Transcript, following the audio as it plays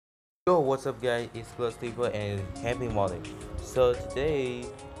Yo, what's up guys, it's Steve and happy morning. So today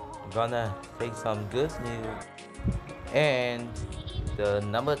I'm gonna take some good news, and the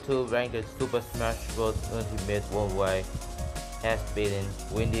number 2 ranked Super Smash Bros. Ultimate Worldwide has beaten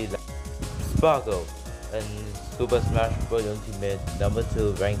Windy Sparkle, and Super Smash Bros. Ultimate number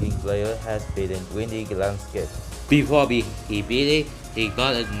 2 ranking player has beaten Windy Landscape. Before he beat it, he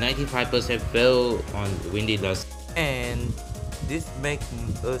got a 95% fail on Windy Landscape. And this makes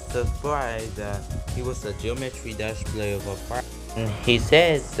us surprised that he was a geometry dash player for 5. He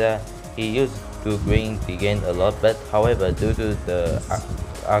says that he used to bring the game a lot, but however, due to the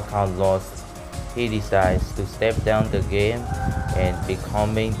account loss, he decides to step down the game and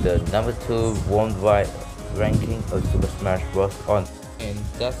becoming the number 2 worldwide ranking of Super Smash Bros. On. And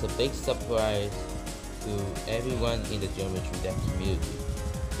that's a big surprise to everyone in the geometry dash community.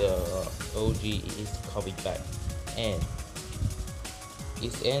 The OG is coming back. And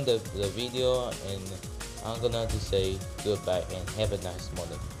it's the end of the video, and I'm gonna to say goodbye and have a nice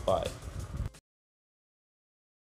morning. Bye.